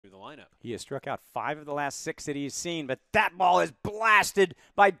lineup. He has struck out 5 of the last 6 that he's seen, but that ball is blasted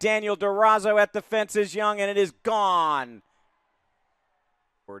by Daniel Durazo at the fences, Young, and it is gone.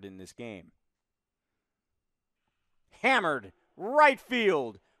 In this game. Hammered right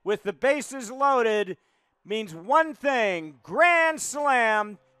field with the bases loaded means one thing: grand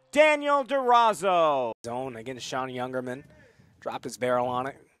slam, Daniel Durazo. Zone against Sean Youngerman. Dropped his barrel on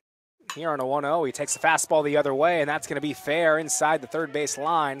it. Here on a 1-0, he takes the fastball the other way, and that's going to be fair inside the third base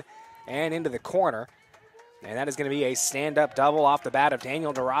line and into the corner. And that is going to be a stand-up double off the bat of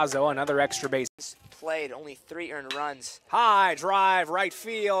Daniel Durazo, another extra base. Played, only 3 earned runs. High drive, right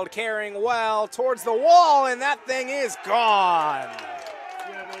field, carrying well towards the wall, and that thing is gone.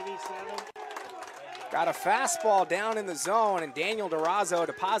 Got a fastball down in the zone, and Daniel Durazo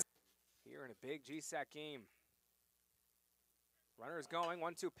deposits here in a big GSAC game. Runner's going,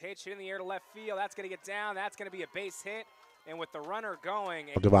 1-2 pitch, hit in the air to left field. That's going to get down. That's going to be a base hit, and with the runner going.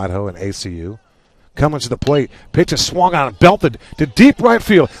 Durazo and ACU. Coming to the plate, pitch is swung on and belted to deep right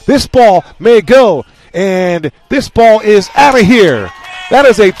field. This ball may go, and this ball is out of here. That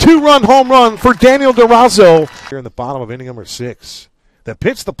is a 2-run home run for Daniel Durazo. Here in the bottom of inning number 6. The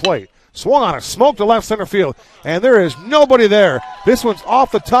pitch the plate, swung on it, smoked to left center field, and there is nobody there. This one's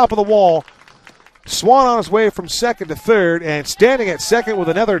off the top of the wall. Swan on his way from second to third, and standing at second with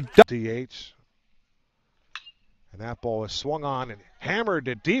another DH. And that ball is swung on and hammered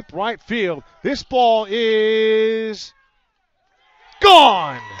to deep right field. This ball is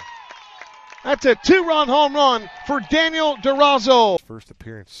gone. That's a 2-run home run for Daniel Durazo. First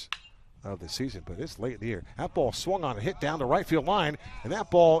appearance of the season, but it's late in the year. That ball swung on and hit down the right field line, and that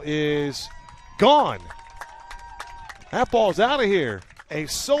ball is gone. That ball's out of here. A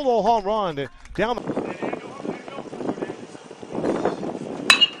solo home run down the...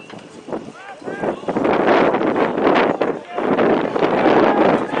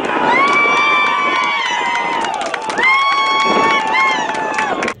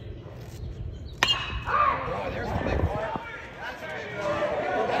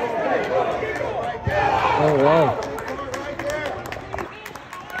 Oh, wow.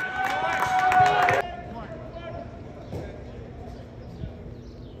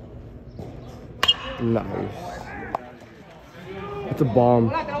 Nice. It's a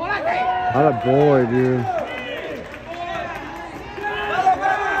bomb. What a boy, dude.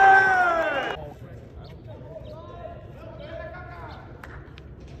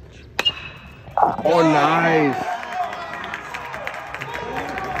 Oh, nice.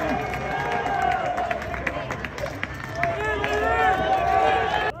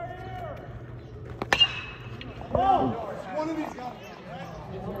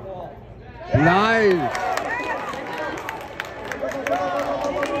 Nice.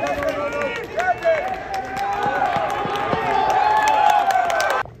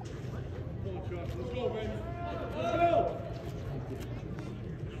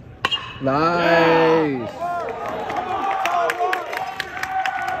 Nice.